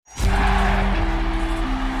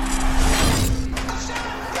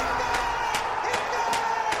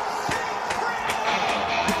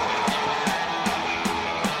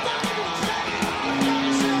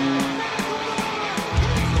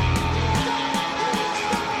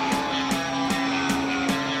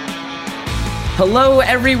Hello,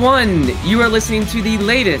 everyone. You are listening to the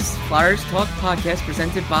latest Flyers Talk podcast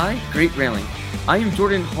presented by Great Railing. I am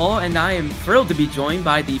Jordan Hall, and I am thrilled to be joined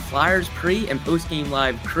by the Flyers pre- and post-game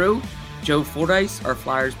live crew, Joe Fordyce, our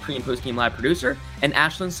Flyers pre- and post-game live producer, and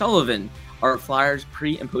Ashlyn Sullivan, our Flyers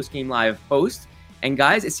pre- and post-game live host. And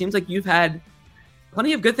guys, it seems like you've had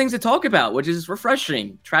plenty of good things to talk about, which is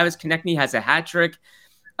refreshing. Travis Konecny has a hat trick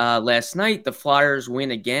last night. The Flyers win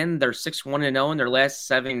again. They're 6-1-0 in their last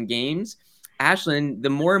 7 games. Ashlyn, the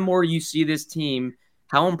more and more you see this team,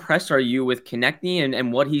 how impressed are you with Konecny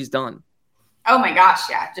and what he's done? Oh my gosh,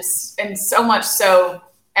 yeah. And so much so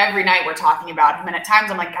every night we're talking about him. And at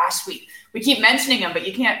times I'm like, gosh, we keep mentioning him, but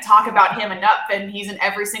you can't talk about him enough. And he's in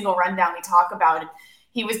every single rundown we talk about. And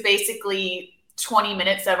he was basically 20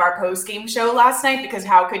 minutes of our post-game show last night, because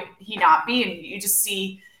how could he not be? And you just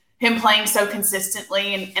see him playing so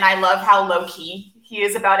consistently. And I love how low-key he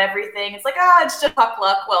is about everything. It's like, it's just puck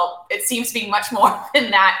luck. Well, it seems to be much more than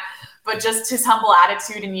that, but just his humble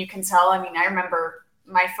attitude. And you can tell, I mean, I remember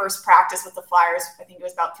my first practice with the Flyers, I think it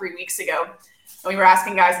was about 3 weeks ago, and we were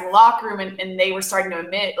asking guys in the locker room and they were starting to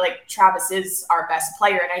admit, like, Travis is our best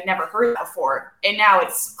player. And I'd never heard that before. And now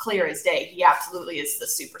it's clear as day. He absolutely is the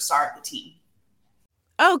superstar of the team.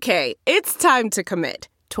 Okay, it's time to commit.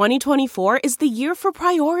 2024 is the year for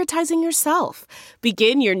prioritizing yourself.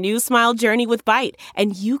 Begin your new smile journey with Byte,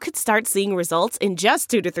 and you could start seeing results in just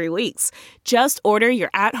 2 to 3 weeks. Just order your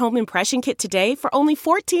at-home impression kit today for only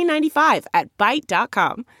 $14.95 at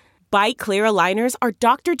Byte.com. Byte Clear aligners are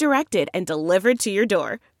doctor-directed and delivered to your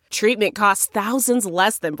door. Treatment costs thousands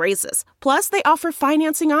less than braces. Plus, they offer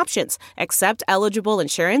financing options, accept eligible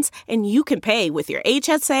insurance, and you can pay with your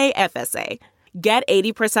HSA FSA. Get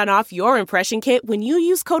 80% off your impression kit when you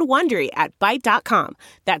use code WONDERY at Byte.com.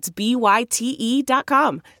 That's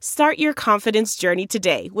BYTE.com. Start your confidence journey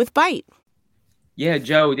today with Byte. Yeah,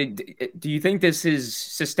 Joe, do you think this is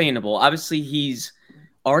sustainable? Obviously, he's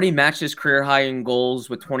already matched his career high in goals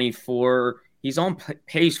with 24. He's on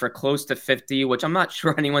pace for close to 50, which I'm not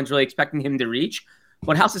sure anyone's really expecting him to reach.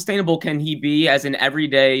 But how sustainable can he be as an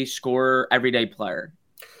everyday scorer, everyday player?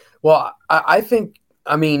 Well, I think,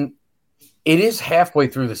 it is halfway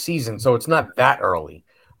through the season, so it's not that early.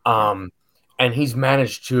 And he's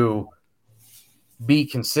managed to be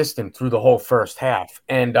consistent through the whole first half.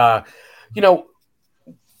 And,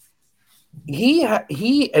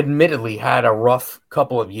 he admittedly had a rough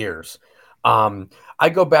couple of years. I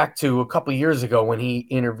go back to a couple of years ago when he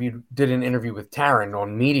did an interview with Taryn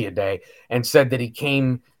on Media Day and said that he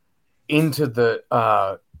came into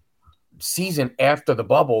the season after the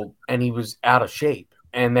bubble and he was out of shape.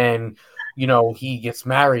 And then he gets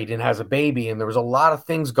married and has a baby, and there was a lot of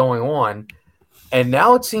things going on. And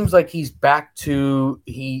now it seems like he's back to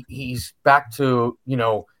like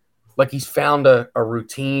he's found a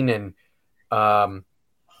routine and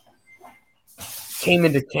came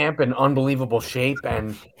into camp in unbelievable shape.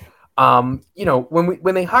 And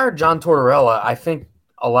when they hired John Tortorella, I think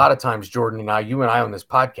a lot of times, Jordan and I, you and I on this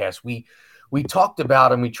podcast, we talked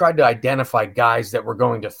about and we tried to identify guys that were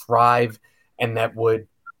going to thrive and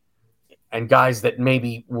guys that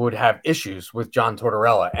maybe would have issues with John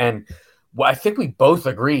Tortorella. And I think we both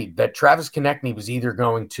agreed that Travis Konecny was either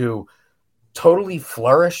going to totally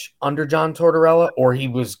flourish under John Tortorella or he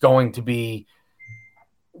was going to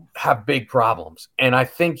have big problems. And I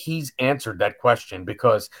think he's answered that question,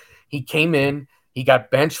 because he came in, he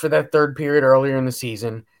got benched for that third period earlier in the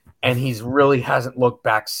season, and he's really hasn't looked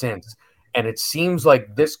back since. And it seems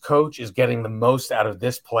like this coach is getting the most out of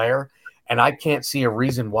this player. And I can't see a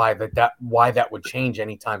reason why that would change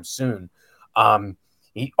anytime soon.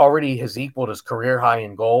 He already has equaled his career high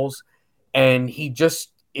in goals, and he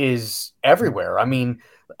just is everywhere. I mean,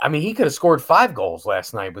 he could have scored 5 goals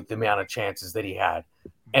last night with the amount of chances that he had.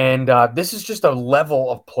 And this is just a level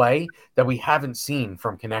of play that we haven't seen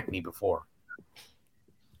from Konecny before.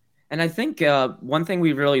 And I think one thing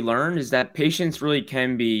we've really learned is that patience really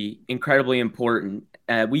can be incredibly important.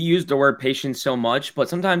 We use the word patience so much, but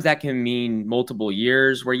sometimes that can mean multiple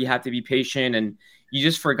years where you have to be patient. And you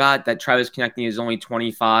just forgot that Travis Konecny is only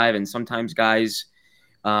 25, and sometimes guys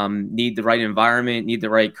need the right environment, need the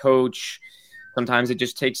right coach. Sometimes it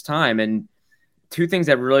just takes time. And 2 things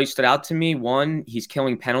that really stood out to me: one, he's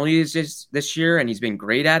killing penalties this year, and he's been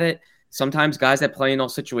great at it. Sometimes guys that play in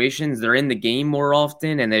those situations, they're in the game more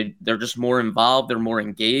often, and they're just more involved, they're more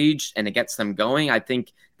engaged, and it gets them going. I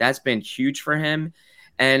think that's been huge for him.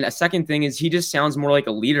 And a second thing is he just sounds more like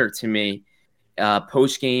a leader to me.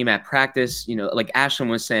 Post-game at practice, like Ashlyn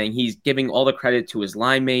was saying, he's giving all the credit to his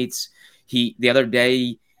line mates. The other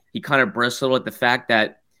day, he kind of bristled at the fact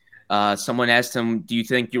that Someone asked him, do you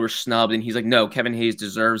think you were snubbed? And he's like, no, Kevin Hayes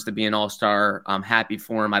deserves to be an all-star. I'm happy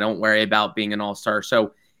for him. I don't worry about being an all-star.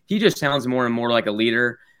 So he just sounds more and more like a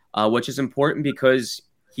leader, which is important because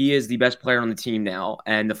he is the best player on the team now.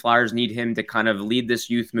 And the Flyers need him to kind of lead this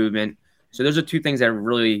youth movement. So those are two things that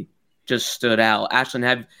really just stood out.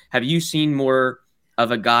 Ashlyn, have you seen more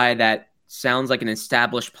of a guy that sounds like an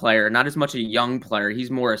established player, not as much a young player? He's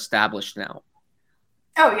more established now.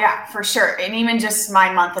 Oh, yeah, for sure. And even just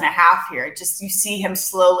my month and a half here, just you see him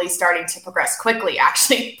slowly starting to progress, quickly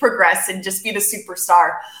actually progress and just be the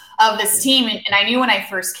superstar of this team. And I knew when I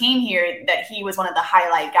first came here that he was one of the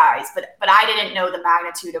highlight guys, but I didn't know the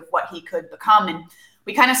magnitude of what he could become. And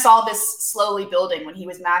we kind of saw this slowly building when he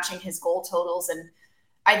was matching his goal totals. And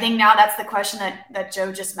I think now that's the question that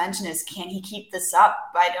Joe just mentioned is, can he keep this up?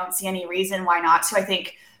 I don't see any reason why not to. I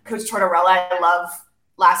think Coach Tortorella, I love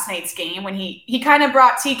last night's game when he kind of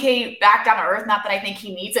brought TK back down to earth. Not that I think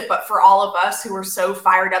he needs it, but for all of us who were so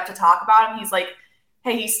fired up to talk about him, he's like,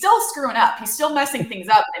 hey, he's still screwing up. He's still messing things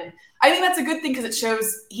up. And I think that's a good thing because it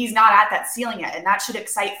shows he's not at that ceiling yet. And that should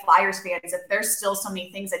excite Flyers fans. If there's still so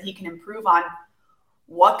many things that he can improve on,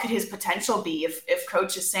 what could his potential be if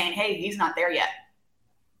coach is saying, hey, he's not there yet?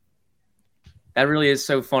 That really is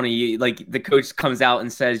so funny. Like the coach comes out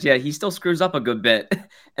and says, yeah, he still screws up a good bit.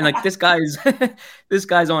 And like this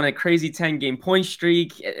guy's on a crazy 10-game point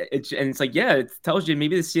streak. And it's like, yeah, it tells you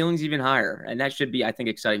maybe the ceiling's even higher. And that should be, I think,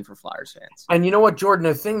 exciting for Flyers fans. And you know what, Jordan,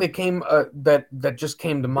 the thing that came that just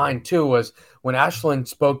came to mind too was when Ashlyn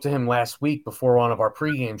spoke to him last week before one of our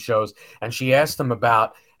pregame shows, and she asked him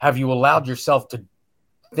about, have you allowed yourself to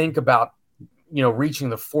think about, reaching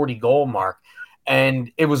the 40 goal mark?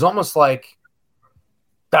 And it was almost like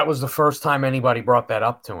that was the first time anybody brought that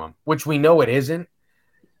up to him, which we know it isn't.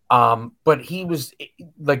 But he was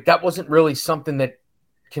like, that wasn't really something that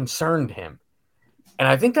concerned him. And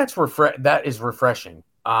I think that is refreshing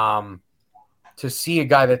to see a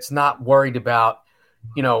guy that's not worried about,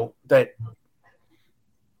 that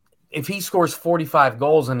if he scores 45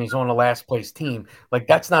 goals and he's on a last place team, like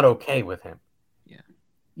that's not okay with him.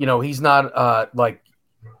 Yeah. He's not like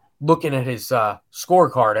looking at his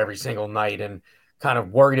scorecard every single night and kind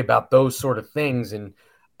of worried about those sort of things. And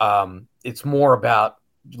it's more about,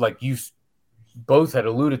 like you both had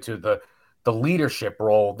alluded to, the leadership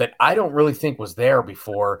role that I don't really think was there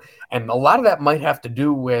before. And a lot of that might have to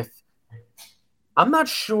do with, I'm not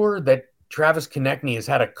sure that Travis Konecny has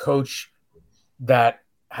had a coach that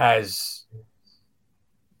has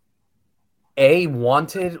A,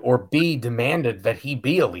 wanted, or B, demanded that he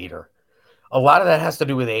be a leader. A lot of that has to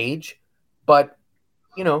do with age, but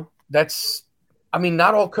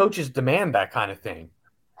not all coaches demand that kind of thing.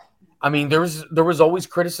 I mean, there was always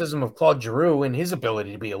criticism of Claude Giroux and his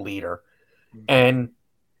ability to be a leader. And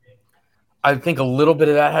I think a little bit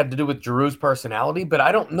of that had to do with Giroux's personality, but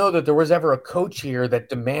I don't know that there was ever a coach here that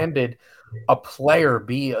demanded a player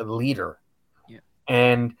be a leader. Yeah.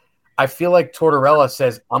 And I feel like Tortorella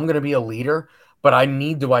says, I'm going to be a leader, but I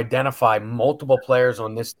need to identify multiple players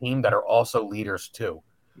on this team that are also leaders too.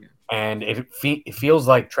 Yeah. And it feels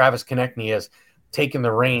like Travis Konecny has taken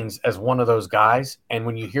the reins as one of those guys. And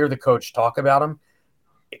when you hear the coach talk about him,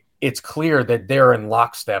 it's clear that they're in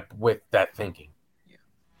lockstep with that thinking. Yeah.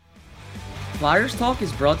 Flyers Talk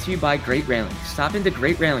is brought to you by Great Railing. Stop into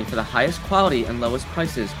Great Railing for the highest quality and lowest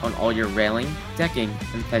prices on all your railing, decking,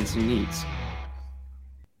 and fencing needs.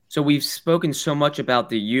 So we've spoken so much about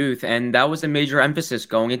the youth, and that was a major emphasis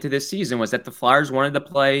going into this season, was that the Flyers wanted to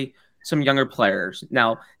play some younger players.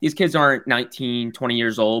 Now, these kids aren't 19, 20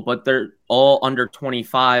 years old, but they're all under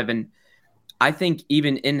 25. And I think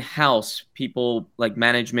even in-house, people like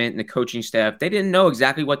management and the coaching staff, they didn't know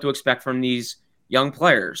exactly what to expect from these young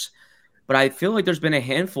players. But I feel like there's been a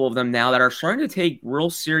handful of them now that are starting to take real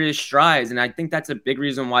serious strides. And I think that's a big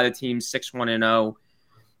reason why the team's 6-1-0.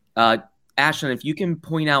 Ashlyn, if you can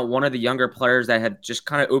point out one of the younger players that have just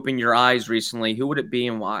kind of opened your eyes recently, who would it be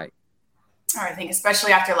and why? I think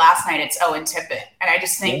especially after last night, it's Owen Tippett. And I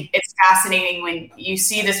just think it's fascinating when you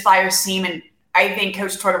see this Flyers team. And I think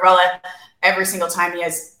Coach Tortorella, every single time he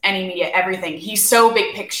has any media, everything, he's so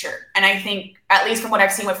big picture. And I think, at least from what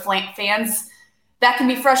I've seen with fans, that can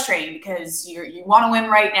be frustrating because you want to win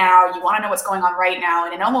right now. You want to know what's going on right now.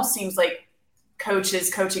 And it almost seems like Coach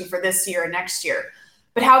is coaching for this year and next year.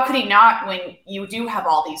 But how could he not when you do have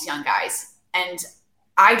all these young guys? And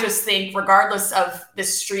I just think regardless of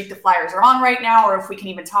this streak the Flyers are on right now, or if we can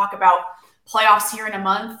even talk about playoffs here in a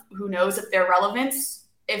month, who knows if they're relevant,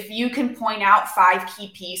 if you can point out 5 key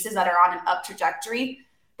pieces that are on an up trajectory,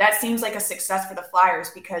 that seems like a success for the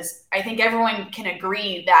Flyers, because I think everyone can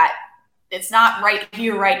agree that it's not right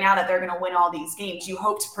here, right now that they're going to win all these games. You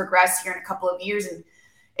hope to progress here in a couple of years. And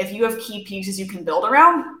if you have key pieces you can build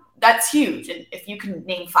around, that's huge. And if you can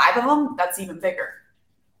name 5 of them, that's even bigger.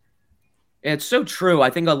 It's so true. I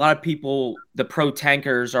think a lot of people, the pro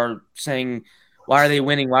tankers, are saying, why are they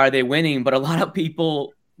winning? Why are they winning? But a lot of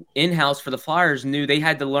people in-house for the Flyers knew they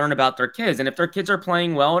had to learn about their kids. And if their kids are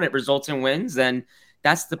playing well and it results in wins, then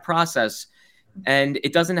that's the process. And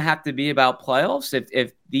it doesn't have to be about playoffs.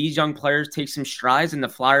 If these young players take some strides and the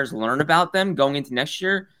Flyers learn about them going into next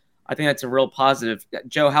year, I think that's a real positive.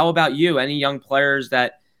 Joe, how about you? Any young players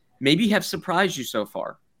that maybe have surprised you so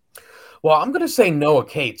far? Well, I'm going to say Noah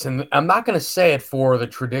Cates, and I'm not going to say it for the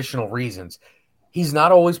traditional reasons. He's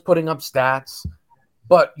not always putting up stats,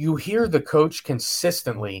 but you hear the coach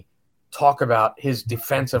consistently talk about his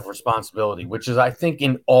defensive responsibility, which is, I think,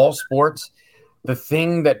 in all sports, the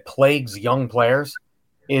thing that plagues young players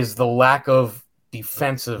is the lack of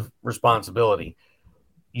defensive responsibility.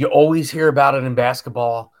 You always hear about it in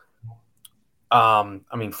basketball.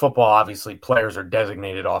 Football, obviously, players are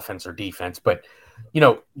designated offense or defense, but,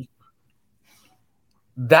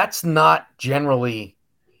 that's not generally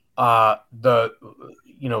line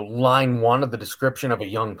one of the description of a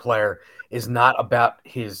young player is not about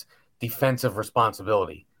his defensive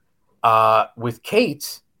responsibility. With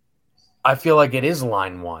Cates, I feel like it is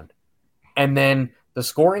line one. And then the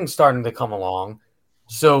scoring's starting to come along.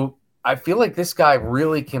 So I feel like this guy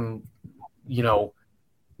really can, is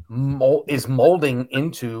molding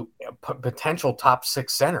into a potential top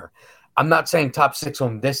 6 center. I'm not saying top 6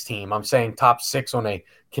 on this team. I'm saying top 6 on a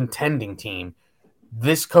contending team.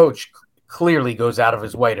 This coach clearly goes out of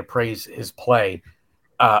his way to praise his play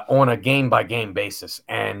on a game-by-game basis.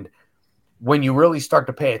 And when you really start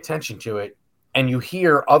to pay attention to it and you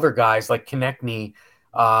hear other guys like Konechny,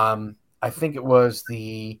 I think it was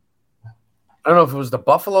I don't know if it was the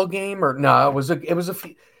Buffalo game or no, it was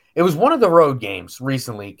one of the road games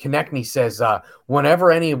recently. Konechny says,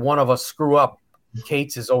 whenever any one of us screw up,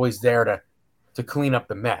 Cates is always there to clean up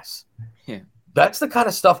the mess. Yeah. That's the kind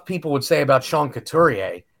of stuff people would say about Sean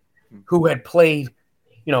Couturier, who had played,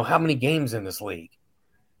 how many games in this league.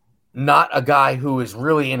 Not a guy who is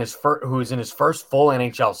really in his first full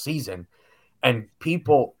NHL season, and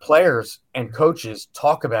players and coaches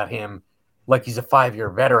talk about him like he's a 5-year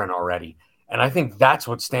veteran already. And I think that's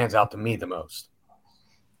what stands out to me the most.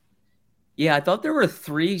 Yeah, I thought there were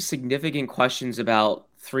 3 significant questions about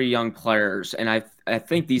 3 young players, and I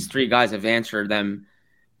think these 3 guys have answered them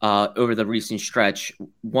over the recent stretch.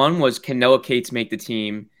 One was, can Noah Cates make the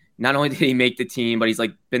team? Not only did he make the team, but he's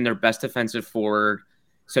been their best defensive forward.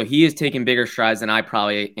 So he has taken bigger strides than I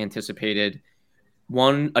probably anticipated.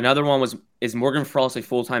 Another one was, is Morgan Frost a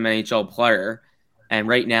full-time NHL player? And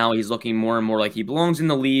right now he's looking more and more like he belongs in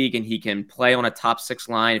the league and he can play on a top 6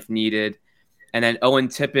 line if needed. And then Owen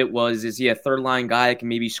Tippett is he a third-line guy that can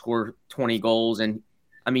maybe score 20 goals? And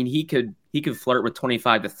he could flirt with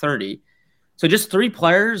 25 to 30. So just 3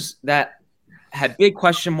 players that had big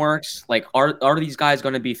question marks. Like, are these guys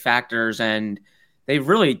going to be factors? And they've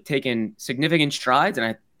really taken significant strides.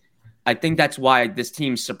 And I think that's why this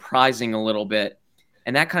team's surprising a little bit.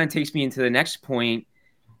 And that kind of takes me into the next point.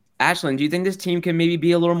 Ashlyn, do you think this team can maybe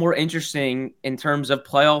be a little more interesting in terms of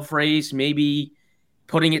playoff race, maybe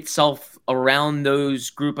putting itself around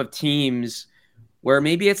those group of teams where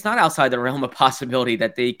maybe it's not outside the realm of possibility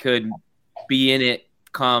that they could be in it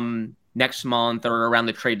come next month or around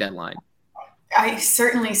the trade deadline? It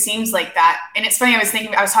certainly seems like that. And it's funny, I was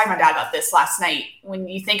talking to my dad about this last night. When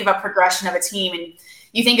you think about progression of a team and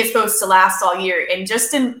you think it's supposed to last all year, and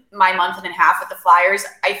just in my month and a half with the Flyers,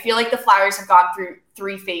 I feel like the Flyers have gone through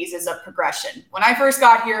 3 phases of progression. When I first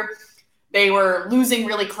got here, they were losing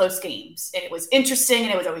really close games, and it was interesting,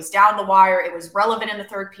 and it was always down the wire. It was relevant in the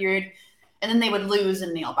third period, and then they would lose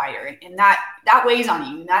in nail biter, and that weighs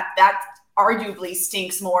on you. And that arguably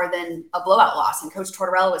stinks more than a blowout loss. And Coach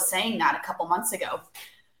Tortorella was saying that a couple months ago.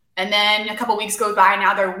 And then a couple weeks goes by, and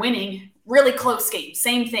now they're winning really close games.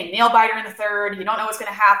 Same thing, nail biter in the third. You don't know what's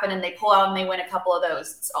going to happen, and they pull out and they win a couple of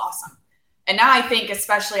those. It's awesome. And now I think,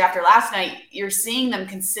 especially after last night, you're seeing them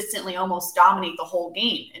consistently almost dominate the whole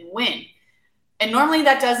game and win. And normally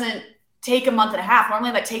that doesn't take a month and a half.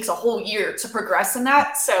 Normally that takes a whole year to progress in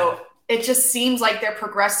that. So it just seems like they're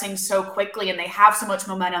progressing so quickly and they have so much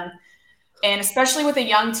momentum. And especially with a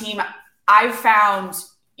young team, I've found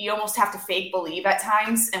you almost have to fake believe at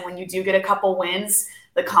times. And when you do get a couple wins,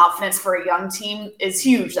 the confidence for a young team is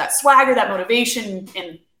huge. That swagger, that motivation.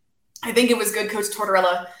 And I think it was good. Coach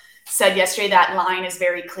Tortorella said yesterday that line is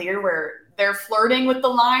very clear where they're flirting with the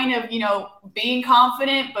line of, being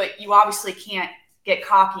confident, but you obviously can't get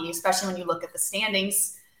cocky, especially when you look at the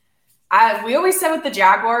standings. We always said with the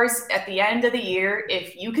Jaguars at the end of the year,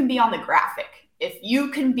 if you can be on the graphic, if you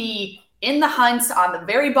can be in the hunt on the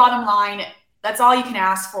very bottom line, that's all you can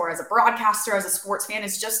ask for as a broadcaster, as a sports fan,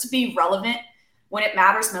 is just to be relevant when it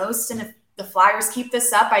matters most. And if the Flyers keep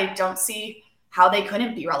this up, I don't see how they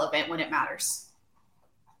couldn't be relevant when it matters.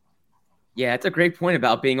 Yeah, it's a great point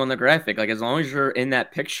about being on the graphic. Like, as long as you're in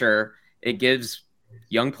that picture, it gives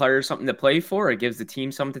young players something to play for. It gives the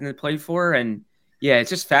team something to play for. And yeah, it's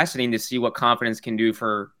just fascinating to see what confidence can do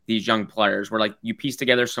for these young players, where like you piece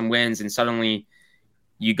together some wins and suddenly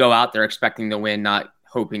you go out there expecting to win, not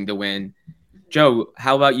hoping to win. Joe,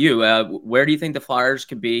 how about you? Where do you think the Flyers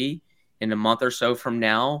could be in a month or so from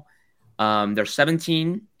now? They're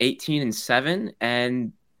 17, 18, and 7,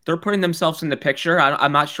 and they're putting themselves in the picture.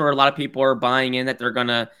 I'm not sure a lot of people are buying in that they're going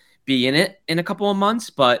to be in it in a couple of months,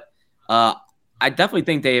 but I definitely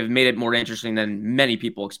think they have made it more interesting than many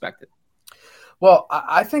people expected. Well,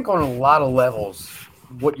 I think on a lot of levels,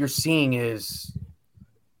 what you're seeing is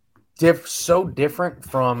so different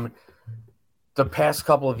from the past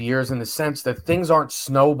couple of years in the sense that things aren't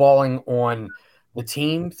snowballing on the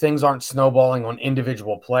team. Things aren't snowballing on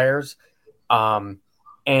individual players. And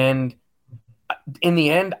in the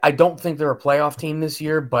end, I don't think they're a playoff team this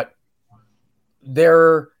year, but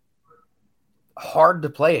they're hard to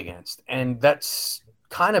play against. And that's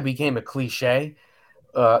kind of became a cliche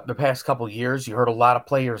the past couple of years. You heard a lot of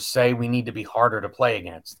players say we need to be harder to play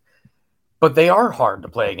against. But they are hard to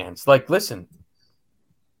play against. Like, listen,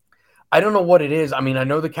 I don't know what it is. I mean, I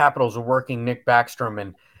know the Capitals are working Nick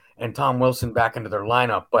Backstrom and Tom Wilson back into their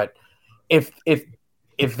lineup, but if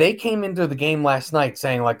they came into the game last night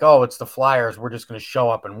saying like, oh, it's the Flyers, we're just going to show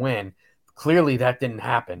up and win, clearly that didn't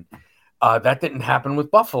happen. That didn't happen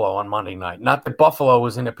with Buffalo on Monday night. Not that Buffalo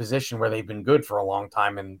was in a position where they've been good for a long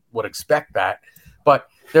time and would expect that, but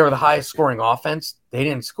they were the highest scoring offense. They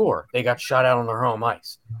didn't score. They got shut out on their home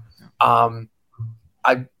ice.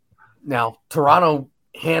 Now Toronto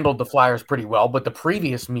handled the Flyers pretty well, but the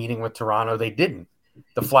previous meeting with Toronto, they didn't.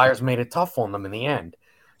 The Flyers made it tough on them in the end.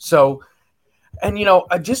 So, and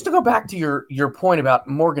just to go back to your point about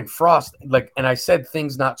Morgan Frost, like, and I said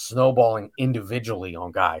things not snowballing individually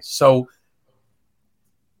on guys. So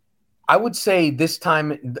I would say this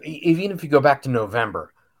time, even if you go back to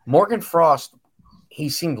November, Morgan Frost, he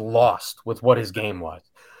seemed lost with what his game was.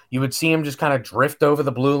 You would see him just kind of drift over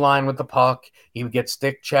the blue line with the puck. He would get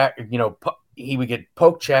stick checked, he would get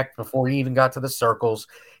poke checked before he even got to the circles.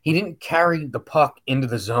 He didn't carry the puck into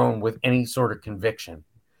the zone with any sort of conviction.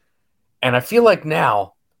 And I feel like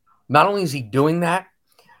now, not only is he doing that,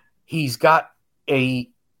 he's got a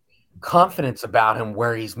confidence about him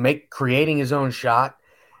where he's creating his own shot.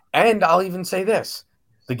 And I'll even say this.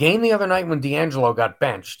 The game the other night when D'Angelo got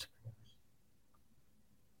benched,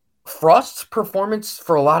 Frost's performance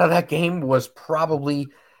for a lot of that game was probably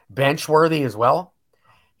bench-worthy as well.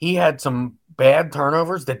 He had some bad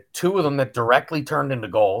turnovers, two of them that directly turned into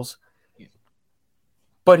goals.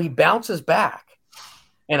 But he bounces back.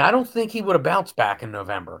 And I don't think he would have bounced back in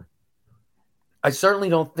November. I certainly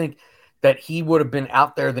don't think that he would have been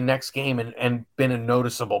out there the next game and been a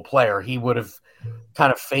noticeable player. He would have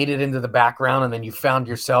kind of faded into the background, and then you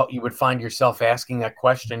would find yourself asking that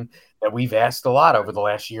question that we've asked a lot over the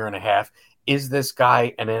last year and a half. Is this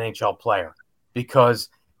guy an NHL player? Because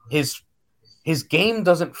his game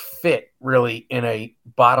doesn't fit really in a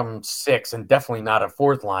bottom six and definitely not a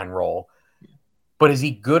fourth line role. But is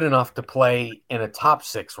he good enough to play in a top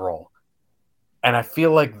six role? And I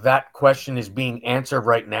feel like that question is being answered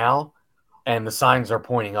right now, and the signs are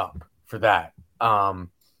pointing up for that.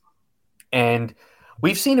 And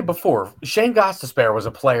we've seen it before. Shane Gostisbehere was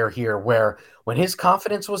a player here where when his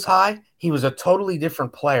confidence was high, he was a totally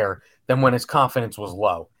different player than when his confidence was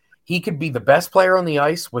low. He could be the best player on the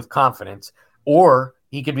ice with confidence, or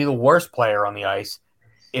he could be the worst player on the ice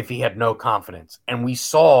if he had no confidence. And we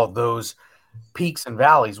saw those peaks and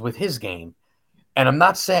valleys with his game. And I'm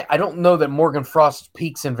not saying, I don't know that Morgan Frost's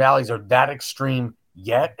peaks and valleys are that extreme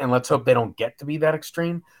yet, and let's hope they don't get to be that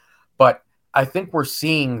extreme. But I think we're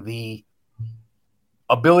seeing the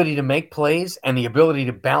ability to make plays and the ability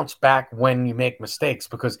to bounce back when you make mistakes,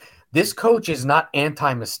 because this coach is not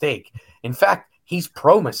anti-mistake. In fact, he's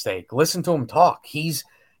pro-mistake. Listen to him talk. He's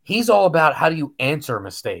all about how do you answer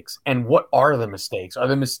mistakes and what are the mistakes? Are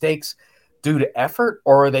the mistakes due to effort,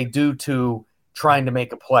 or are they due to trying to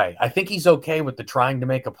make a play? I think he's okay with the trying to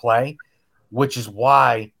make a play, which is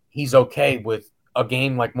why he's okay with a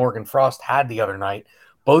game like Morgan Frost had the other night.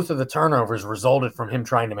 Both of the turnovers resulted from him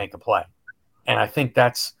trying to make a play. And I think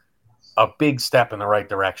that's a big step in the right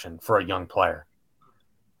direction for a young player.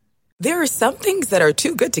 There are some things that are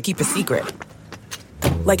too good to keep a secret.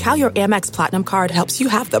 Like how your Amex Platinum card helps you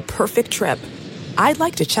have the perfect trip. I'd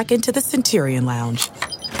like to check into the Centurion Lounge.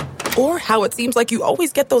 Or how it seems like you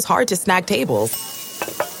always get those hard-to-snag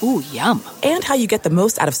tables. Ooh, yum. And how you get the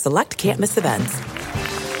most out of select can't-miss events.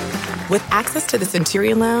 With access to the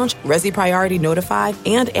Centurion Lounge, Resi Priority Notified,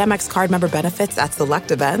 and Amex card member benefits at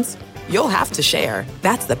select events, you'll have to share.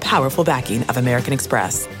 That's the powerful backing of American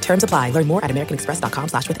Express. Terms apply. Learn more at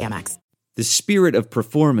americanexpress.com/withAmex. The spirit of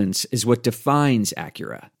performance is what defines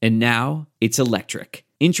Acura. And now, it's electric.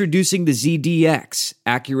 Introducing the ZDX,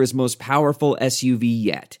 Acura's most powerful SUV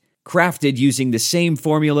yet. Crafted using the same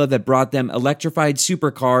formula that brought them electrified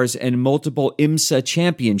supercars and multiple IMSA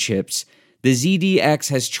championships, the ZDX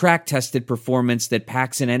has track-tested performance that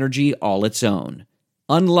packs an energy all its own.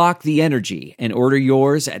 Unlock the energy and order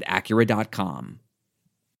yours at Acura.com.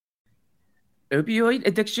 Opioid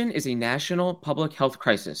addiction is a national public health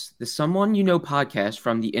crisis. The Someone You Know podcast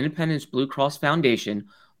from the Independence Blue Cross Foundation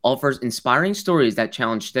offers inspiring stories that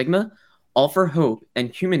challenge stigma, offer hope, and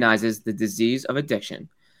humanizes the disease of addiction.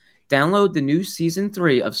 Download the new Season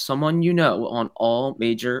 3 of Someone You Know on all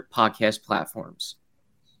major podcast platforms.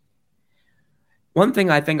 One thing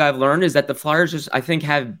I think I've learned is that the Flyers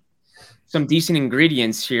have some decent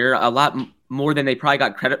ingredients here, a lot more than they probably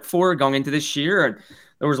got credit for going into this year.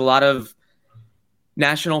 There was a lot of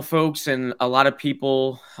national folks and a lot of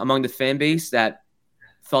people among the fan base that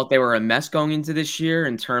thought they were a mess going into this year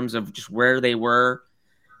in terms of just where they were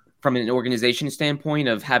from an organization standpoint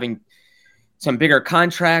of having some bigger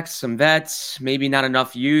contracts, some vets, maybe not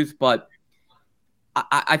enough youth, but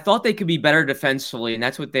I thought they could be better defensively, and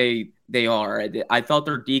that's what they are. I thought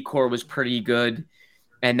their decor was pretty good,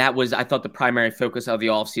 and that was, I thought, the primary focus of the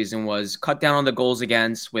offseason was cut down on the goals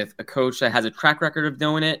against with a coach that has a track record of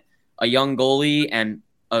doing it, a young goalie, and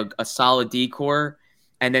a solid decor,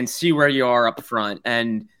 and then see where you are up front.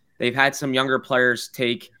 And they've had some younger players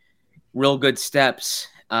take real good steps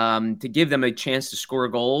to give them a chance to score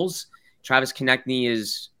goals. Travis Konecny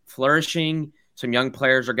is flourishing. Some young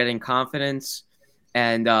players are getting confidence,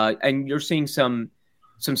 and you're seeing some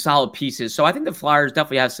solid pieces. So I think the Flyers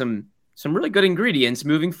definitely have some really good ingredients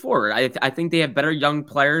moving forward. I think they have better young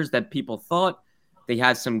players than people thought. They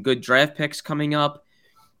had some good draft picks coming up.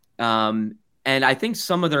 And I think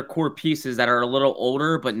some of their core pieces that are a little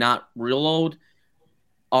older but not real old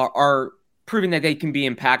are proving that they can be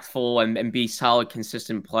impactful and be solid,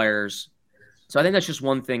 consistent players. So I think that's just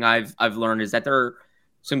one thing I've learned is that there are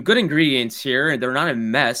some good ingredients here, and they're not a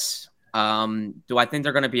mess. Do I think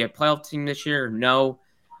they're going to be a playoff team this year? No.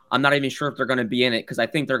 I'm not even sure if they're going to be in it because I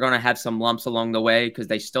think they're going to have some lumps along the way because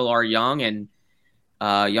they still are young, and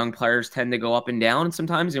young players tend to go up and down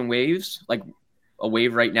sometimes in waves. Like a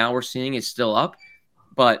wave right now we're seeing is still up.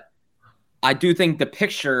 But I do think the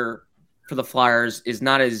picture for the Flyers is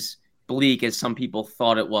not as bleak as some people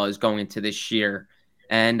thought it was going into this year.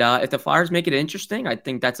 And if the Flyers make it interesting, I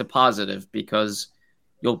think that's a positive because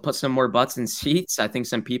you'll put some more butts in seats. I think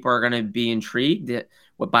some people are going to be intrigued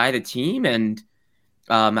by the team. And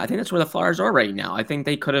I think that's where the Flyers are right now. I think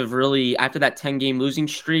they could have really, after that 10-game losing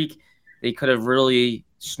streak, they could have really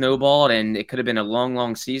snowballed and it could have been a long,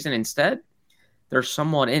 long season. Instead, they're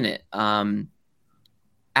somewhat in it.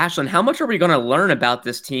 Ashlyn, how much are we going to learn about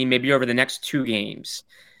this team maybe over the next 2 games?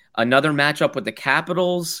 Another matchup with the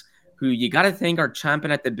Capitals, who you got to think are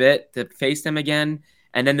chomping at the bit to face them again.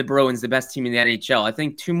 And then the Bruins, the best team in the NHL. I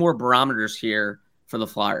think 2 more barometers here for the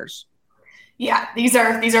Flyers. Yeah, these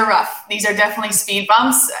are rough. These are definitely speed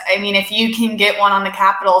bumps. I mean, if you can get one on the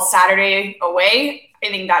Capitals Saturday away, I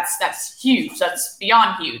think that's huge. That's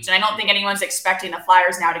beyond huge. And I don't think anyone's expecting the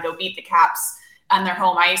Flyers now to go beat the Caps on their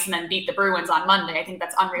home ice and then beat the Bruins on Monday. I think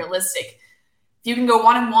that's unrealistic. If you can go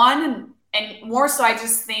 1-1 and more so, I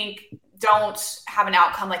just think don't have an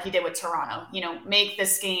outcome like you did with Toronto. Make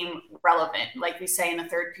this game relevant, like we say in the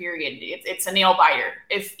third period. It's a nail biter.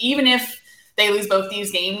 Even if they lose both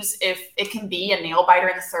these games, if it can be a nail biter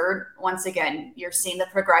in the third, once again, you're seeing the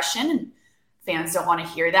progression. And fans don't want to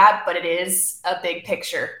hear that, but it is a big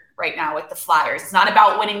picture right now with the Flyers. It's not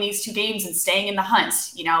about winning these 2 games and staying in the hunt.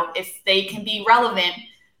 If they can be relevant,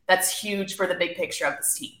 that's huge for the big picture of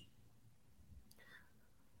this team.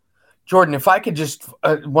 Jordan, if I could just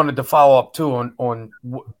wanted to follow up too on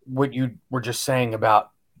what you were just saying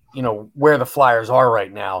about, where the Flyers are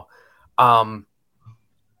right now.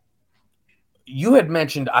 You had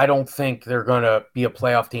mentioned, I don't think they're going to be a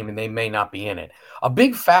playoff team and they may not be in it. A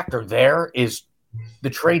big factor there is the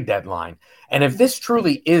trade deadline. And if this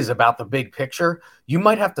truly is about the big picture, you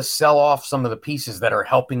might have to sell off some of the pieces that are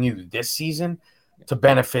helping you this season to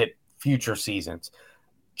benefit future seasons.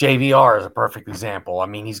 JVR is a perfect example. I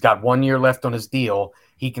mean, he's got 1 year left on his deal.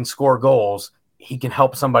 He can score goals. he can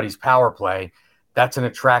help somebody's power play, that's an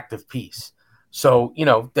attractive piece. So,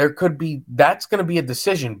 there could be, that's going to be a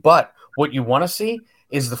decision. But what you want to see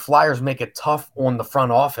is the Flyers make it tough on the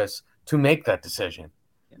front office to make that decision.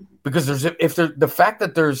 Because if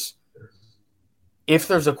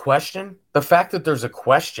there's a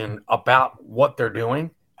question about what they're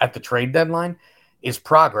doing at the trade deadline is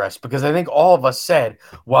progress. Because I think all of us said,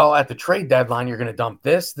 well, at the trade deadline, you're going to dump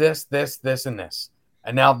this, this, this, this, and this.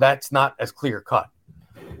 And now that's not as clear cut.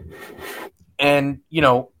 And,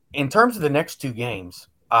 in terms of the next two games,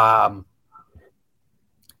 I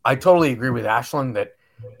totally agree with Ashlyn that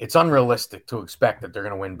it's unrealistic to expect that they're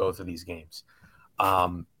going to win both of these games.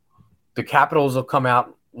 The Capitals will come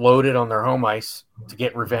out loaded on their home ice to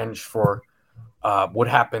get revenge for what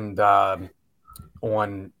happened on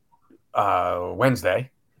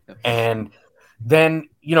Wednesday. And then,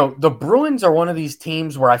 the Bruins are one of these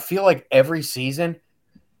teams where I feel like every season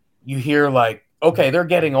you hear like, okay, they're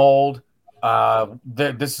getting old.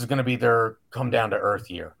 This is going to be their come down to earth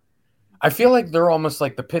year. I feel like they're almost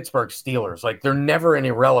like the Pittsburgh Steelers. Like they're never an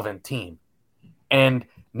irrelevant team. And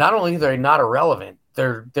not only are they not irrelevant,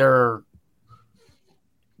 how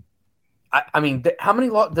many do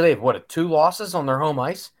they have? 2 losses on their home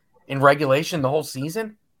ice in regulation the whole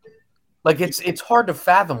season? Like it's hard to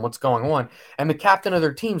fathom what's going on. And the captain of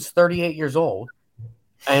their team's 38 years old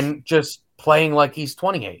and just playing like he's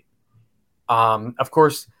 28. Of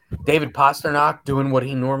course, David Pastrnak doing what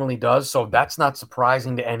he normally does, so that's not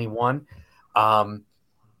surprising to anyone.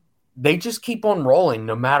 They just keep on rolling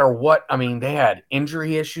no matter what. I mean, they had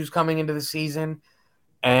injury issues coming into the season,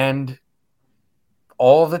 and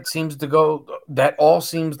all of it seems to go – that all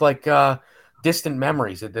seems like distant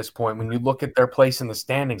memories at this point when you look at their place in the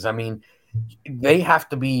standings. I mean, they have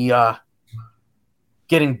to be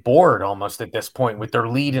getting bored almost at this point with their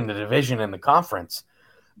lead in the division and the conference.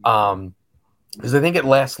 Because I think at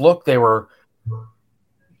last look, they were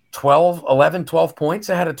 12 points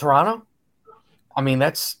ahead of Toronto. I mean,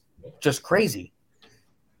 that's just crazy.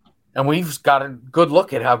 And we've got a good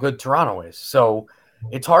look at how good Toronto is. So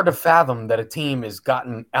it's hard to fathom that a team has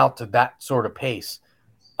gotten out to that sort of pace,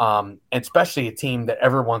 and especially a team that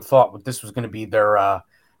everyone thought this was going to be their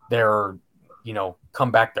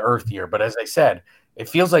come back to earth year. But as I said, it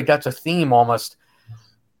feels like that's a theme almost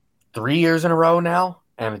 3 years in a row now,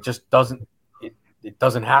 and it just doesn't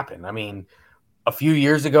happen. I mean, a few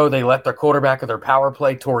years ago, they let their quarterback of their power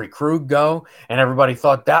play, Torrey Krug, go, and everybody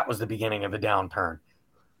thought that was the beginning of the downturn.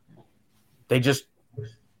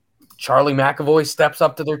 Charlie McAvoy steps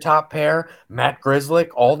up to their top pair, Matt Grzelcyk,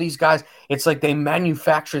 all these guys. It's like they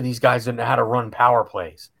manufacture these guys that know how to run power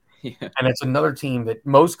plays. Yeah. And it's another team that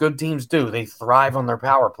most good teams do. They thrive on their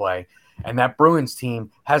power play, and that Bruins team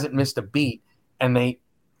hasn't missed a beat, and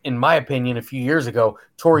in my opinion, a few years ago,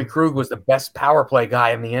 Torrey Krug was the best power play guy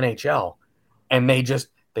in the NHL. And they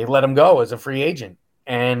let him go as a free agent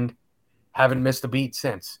and haven't missed a beat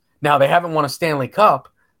since. Now, they haven't won a Stanley Cup,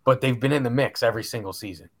 but they've been in the mix every single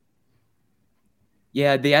season.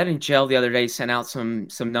 Yeah, the NHL the other day sent out some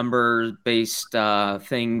number-based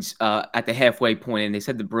things at the halfway point, and they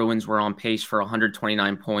said the Bruins were on pace for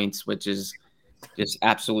 129 points, which is just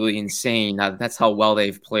absolutely insane. That's how well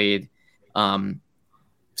they've played.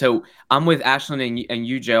 So I'm with Ashlyn and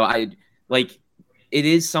you, Joe. It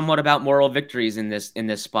is somewhat about moral victories in this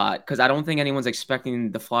spot, because I don't think anyone's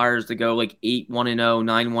expecting the Flyers to go like 8-1-0,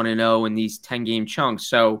 9-1-0 in these 10-game chunks.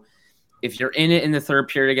 So if you're in it in the third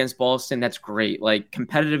period against Boston, that's great. Like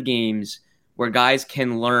competitive games where guys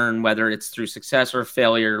can learn, whether it's through success or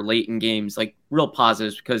failure late in games, like real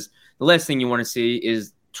positives, because the last thing you want to see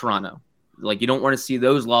is Toronto. Like you don't want to see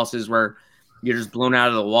those losses where you're just blown out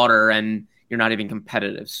of the water and you're not even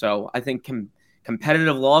competitive. So I think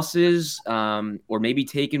competitive losses, or maybe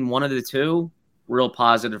taking one of the two, real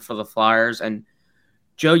positive for the Flyers. And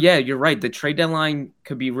Joe, yeah, you're right. The trade deadline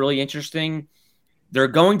could be really interesting. They're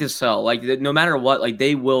going to sell, like no matter what, like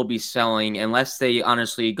they will be selling unless they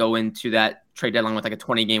honestly go into that trade deadline with like a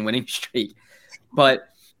 20-game winning streak. But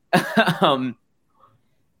the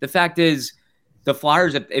fact is, the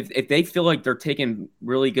Flyers, if they feel like they're taking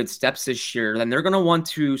really good steps this year, then they're going to want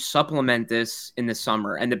to supplement this in the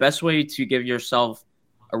summer. And the best way to give yourself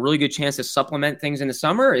a really good chance to supplement things in the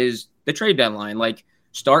summer is the trade deadline. Like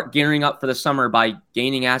start gearing up for the summer by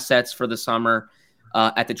gaining assets for the summer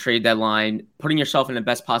at the trade deadline, putting yourself in the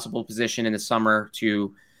best possible position in the summer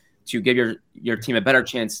to give your team a better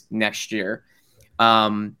chance next year.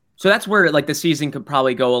 So that's where like the season could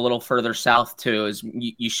probably go a little further south too, is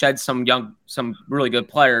you shed some really good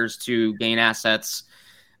players to gain assets.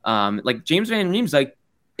 Like James Van Riemsdyk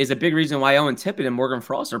is a big reason why Owen Tippett and Morgan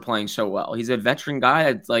Frost are playing so well. He's a veteran guy.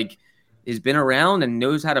 It's like has been around and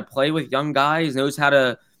knows how to play with young guys, knows how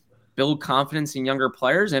to build confidence in younger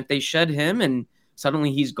players. And if they shed him and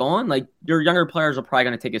suddenly he's gone, like, your younger players are probably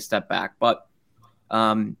going to take a step back. But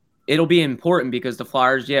it'll be important because the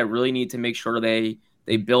Flyers, really need to make sure they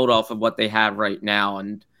build off of what they have right now.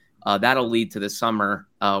 And that'll lead to the summer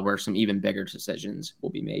where some even bigger decisions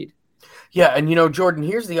will be made. Yeah, and, Jordan,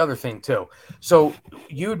 here's the other thing, too. So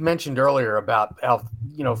you had mentioned earlier about how,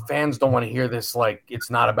 fans don't want to hear this, like, it's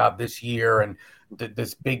not about this year and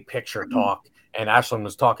this big picture talk, and Ashlyn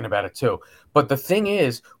was talking about it, too. But the thing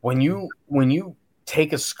is, when you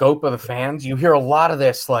take a scope of the fans, you hear a lot of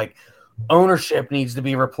this, like, ownership needs to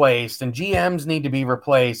be replaced, and GMs need to be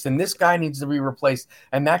replaced, and this guy needs to be replaced,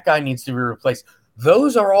 and that guy needs to be replaced.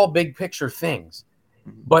 Those are all big picture things.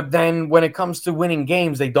 But then when it comes to winning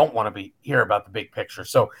games, they don't want to hear about the big picture.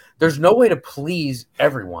 So there's no way to please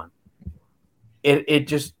everyone. It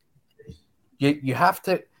just you have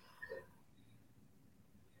to.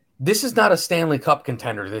 This is not a Stanley Cup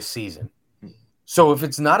contender this season. So if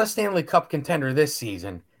it's not a Stanley Cup contender this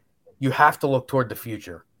season, you have to look toward the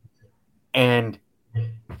future. And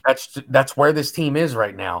that's where this team is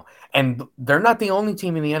right now. And they're not the only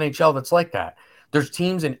team in the NHL that's like that. There's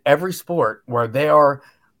teams in every sport where they are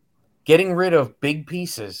getting rid of big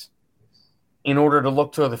pieces in order to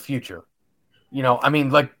look to the future.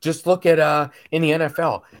 Just look at in the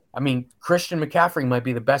NFL. I mean, Christian McCaffrey might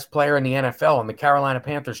be the best player in the NFL, and the Carolina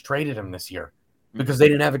Panthers traded him this year because they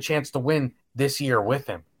didn't have a chance to win this year with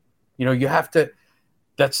him. You have to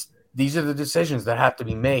 – these are the decisions that have to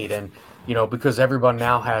be made. And, because everyone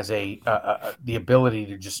now has the ability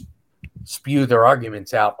to just spew their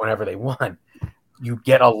arguments out whenever they want, you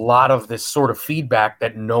get a lot of this sort of feedback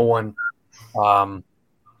that no one,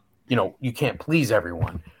 you can't please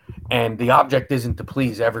everyone. And the object isn't to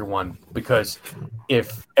please everyone, because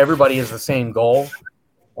if everybody has the same goal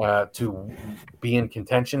to be in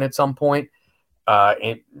contention at some point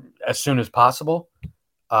as soon as possible,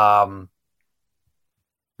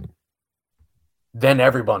 then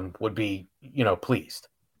everyone would be, pleased.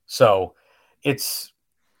 So it's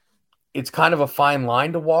kind of a fine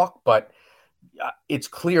line to walk, but it's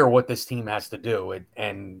clear what this team has to do.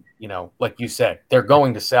 And like you said, they're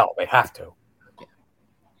going to sell. They have to.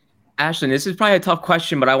 Ashlyn, this is probably a tough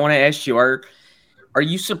question, but I want to ask you, are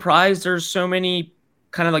you surprised there's so many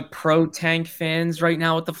kind of like pro-tank fans right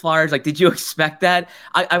now with the Flyers? Like, did you expect that?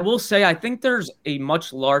 I will say, I think there's a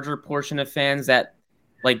much larger portion of fans that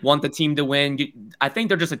like want the team to win. I think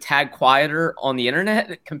they're just a tad quieter on the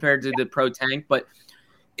internet compared to the pro-tank, but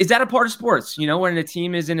is that a part of sports? When a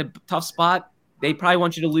team is in a tough spot, they probably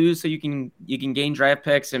want you to lose so you can gain draft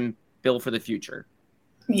picks and build for the future.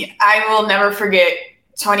 Yeah, I will never forget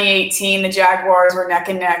 2018. The Jaguars were neck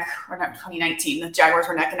and neck, or not 2019. The Jaguars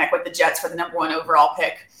were neck and neck with the Jets for the number 1 overall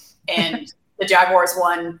pick, and the Jaguars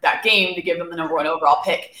won that game to give them the number 1 overall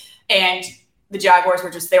pick. And the Jaguars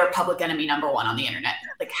they were public enemy number 1 on the internet.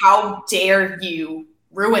 Like, how dare you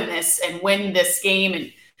ruin this and win this game?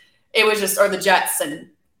 And it was just, or the Jets. And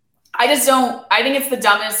I think it's the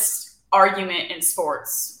dumbest argument in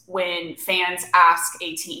sports when fans ask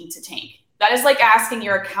a team to tank. That is like asking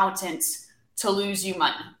your accountant to lose you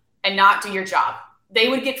money and not do your job. They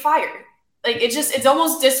would get fired. Like, it's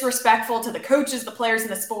almost disrespectful to the coaches, the players in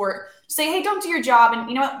the sport. Say, hey, don't do your job,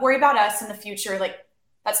 and worry about us in the future. Like,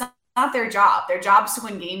 that's not their job. Their job is to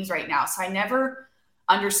win games right now. So I never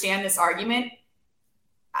understand this argument.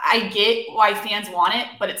 I get why fans want it,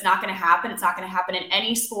 but it's not going to happen. It's not going to happen in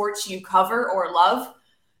any sports you cover or love.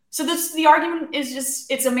 So the argument is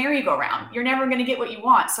just, it's a merry-go-round. You're never going to get what you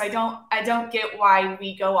want. So I don't get why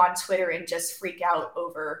we go on Twitter and just freak out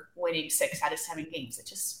over winning 6 out of 7 games. It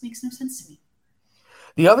just makes no sense to me.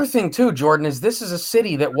 The other thing, too, Jordan, is this is a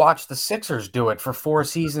city that watched the Sixers do it for 4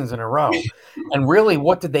 seasons in a row. And really,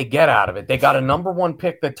 what did they get out of it? They got a number 1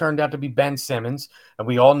 pick that turned out to be Ben Simmons, and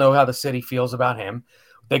we all know how the city feels about him.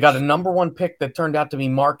 They got a number 1 pick that turned out to be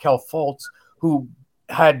Markelle Fultz, who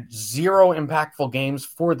had 0 impactful games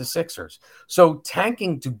for the Sixers. So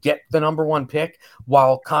tanking to get the number 1 pick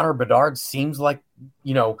while Connor Bedard seems like,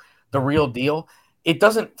 the real deal, it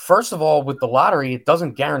doesn't, first of all, with the lottery, it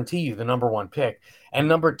doesn't guarantee you the number 1 pick. And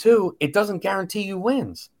number 2, it doesn't guarantee you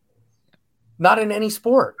wins. Not in any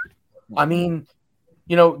sport. I mean,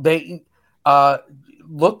 they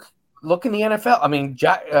look in the NFL. I mean,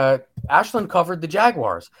 Ashlyn covered the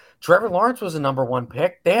Jaguars. Trevor Lawrence was a number 1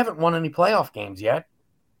 pick. They haven't won any playoff games yet.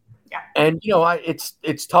 Yeah. And,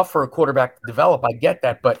 it's tough for a quarterback to develop. I get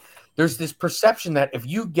that. But there's this perception that if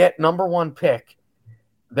you get number 1 pick,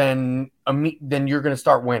 then you're going to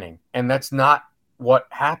start winning. And that's not what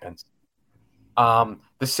happens.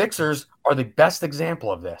 The Sixers are the best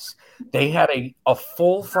example of this. They had a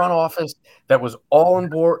full front office that was all on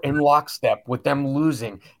board in lockstep with them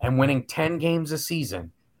losing and winning 10 games a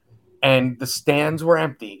season. And the stands were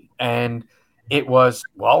empty. And it was,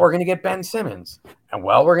 well, we're going to get Ben Simmons. And,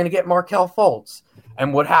 well, we're going to get Markelle Fultz.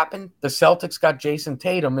 And what happened? The Celtics got Jason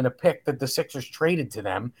Tatum in a pick that the Sixers traded to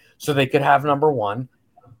them so they could have number one.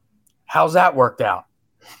 How's that worked out?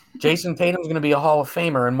 Jason Tatum's going to be a Hall of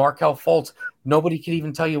Famer, and Markelle Fultz, nobody could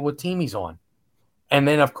even tell you what team he's on. And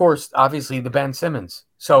then, of course, obviously the Ben Simmons.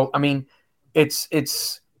 So, I mean,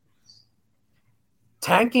 it's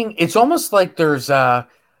tanking. It's almost like there's the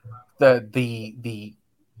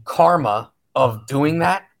karma of doing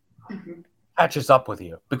that catches up with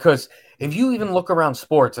you. Because if you even look around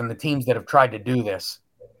sports and the teams that have tried to do this,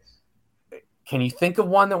 can you think of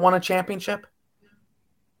one that won a championship?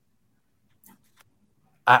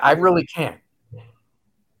 I really can't.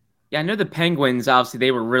 Yeah, I know the Penguins, obviously,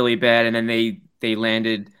 they were really bad, and then they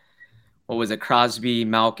landed, what was it, Crosby,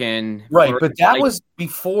 Malkin. Right, but that was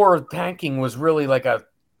before tanking was really like a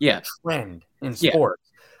trend in sports.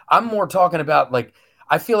 Yeah. I'm more talking about, like,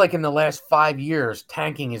 I feel like in the last 5 years,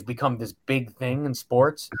 tanking has become this big thing in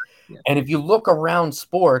sports. Yeah. And if you look around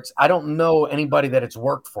sports, I don't know anybody that it's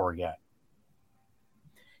worked for yet.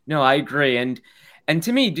 No, I agree. And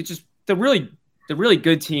to me, just the really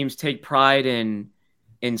good teams take pride in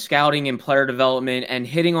scouting and player development and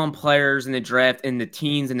hitting on players in the draft in the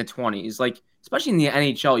teens and the 20s. Like, especially in the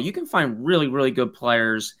NHL, you can find really, really good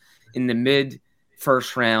players in the mid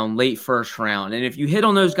first round, late first round. And if you hit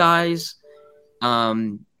on those guys,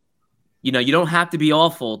 you don't have to be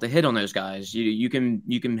awful to hit on those guys. You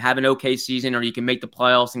can have an okay season, or you can make the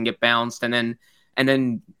playoffs and get bounced and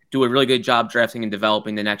then do a really good job drafting and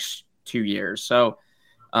developing the next 2 years. So,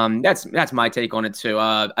 that's my take on it too.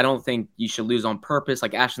 I don't think you should lose on purpose,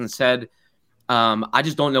 like Ashlyn said. I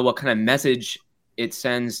just don't know what kind of message it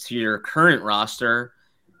sends to your current roster,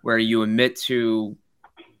 where you admit to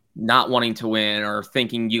not wanting to win or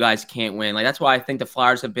thinking you guys can't win. Like, that's why I think the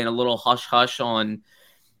Flyers have been a little hush hush on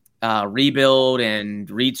rebuild and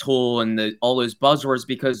retool and all those buzzwords,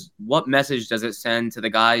 because what message does it send to the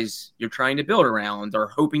guys you're trying to build around or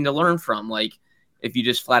hoping to learn from? Like, if you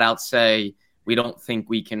just flat out say, we don't think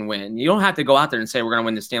we can win. You don't have to go out there and say we're going to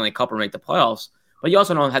win the Stanley Cup or make the playoffs, but you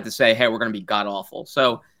also don't have to say, hey, we're going to be god-awful.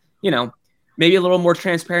 So, maybe a little more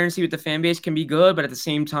transparency with the fan base can be good, but at the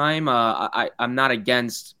same time, I'm not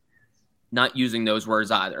against not using those words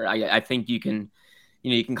either. I think you can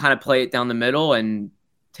kind of play it down the middle and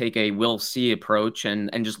take a we'll see approach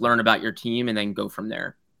and just learn about your team and then go from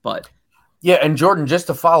there. But yeah, and Jordan, just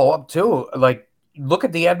to follow up too, like, look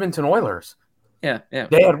at the Edmonton Oilers. Yeah.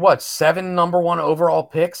 They had 7 number 1 overall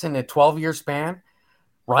picks in a 12-year span?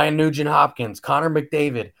 Ryan Nugent-Hopkins, Connor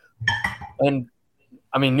McDavid. And,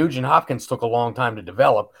 I mean, Nugent-Hopkins took a long time to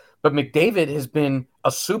develop, but McDavid has been a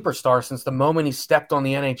superstar since the moment he stepped on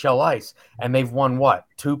the NHL ice, and they've won,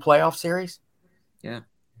 2 playoff series? Yeah.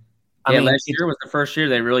 I mean, last year was the first year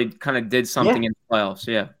they really kind of did something in the playoffs,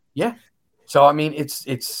 Yeah. So, I mean,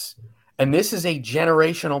 it's and this is a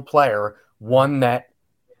generational player, one that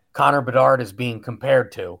Connor Bedard is being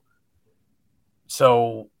compared to.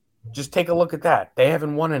 So just take a look at that. They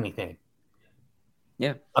haven't won anything.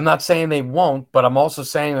 Yeah. I'm not saying they won't, but I'm also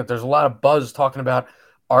saying that there's a lot of buzz talking about,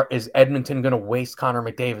 is Edmonton going to waste Connor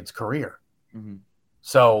McDavid's career? Mm-hmm.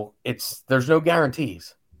 So there's no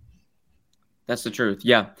guarantees. That's the truth.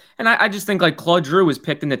 Yeah. And I just think, like, Claude Giroux was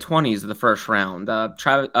picked in the 20s of the first round.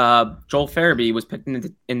 Joel Farabee was picked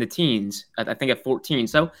in the teens, I think at 14.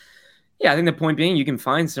 So, yeah, I think the point being, you can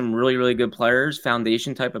find some really, really good players,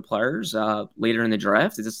 foundation type of players later in the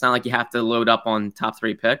draft. It's not like you have to load up on top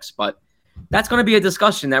 3 picks, but that's going to be a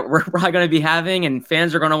discussion that we're probably going to be having, and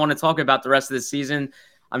fans are going to want to talk about the rest of the season.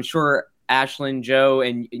 I'm sure Ashlyn, Joe,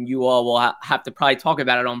 and you all will have to probably talk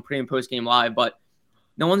about it on pre- and post-game live, but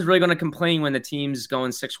no one's really going to complain when the team's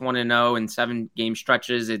going 6-1-0 and 7-game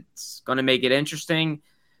stretches. It's going to make it interesting.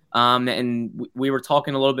 And we were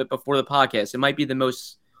talking a little bit before the podcast. It might be the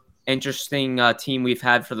most interesting team we've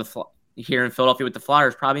had here in Philadelphia with the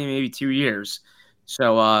Flyers, probably maybe 2 years.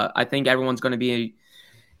 So I think everyone's going to be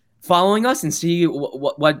following us and see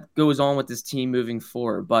what goes on with this team moving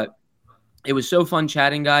forward. But it was so fun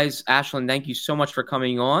chatting, guys. Ashlyn, thank you so much for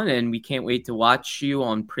coming on, and we can't wait to watch you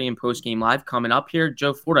on pre- and post-game live coming up here.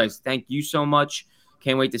 Joe Fordyce, thank you so much.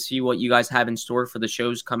 Can't wait to see what you guys have in store for the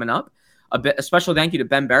shows coming up. A special thank you to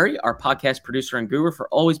Ben Berry, our podcast producer and guru, for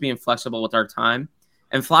always being flexible with our time.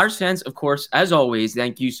 And Flyers fans, of course, as always,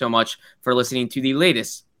 thank you so much for listening to the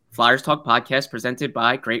latest Flyers Talk podcast presented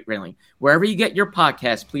by Great Railing. Wherever you get your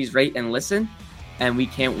podcast, please rate and listen, and we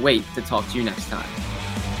can't wait to talk to you next time.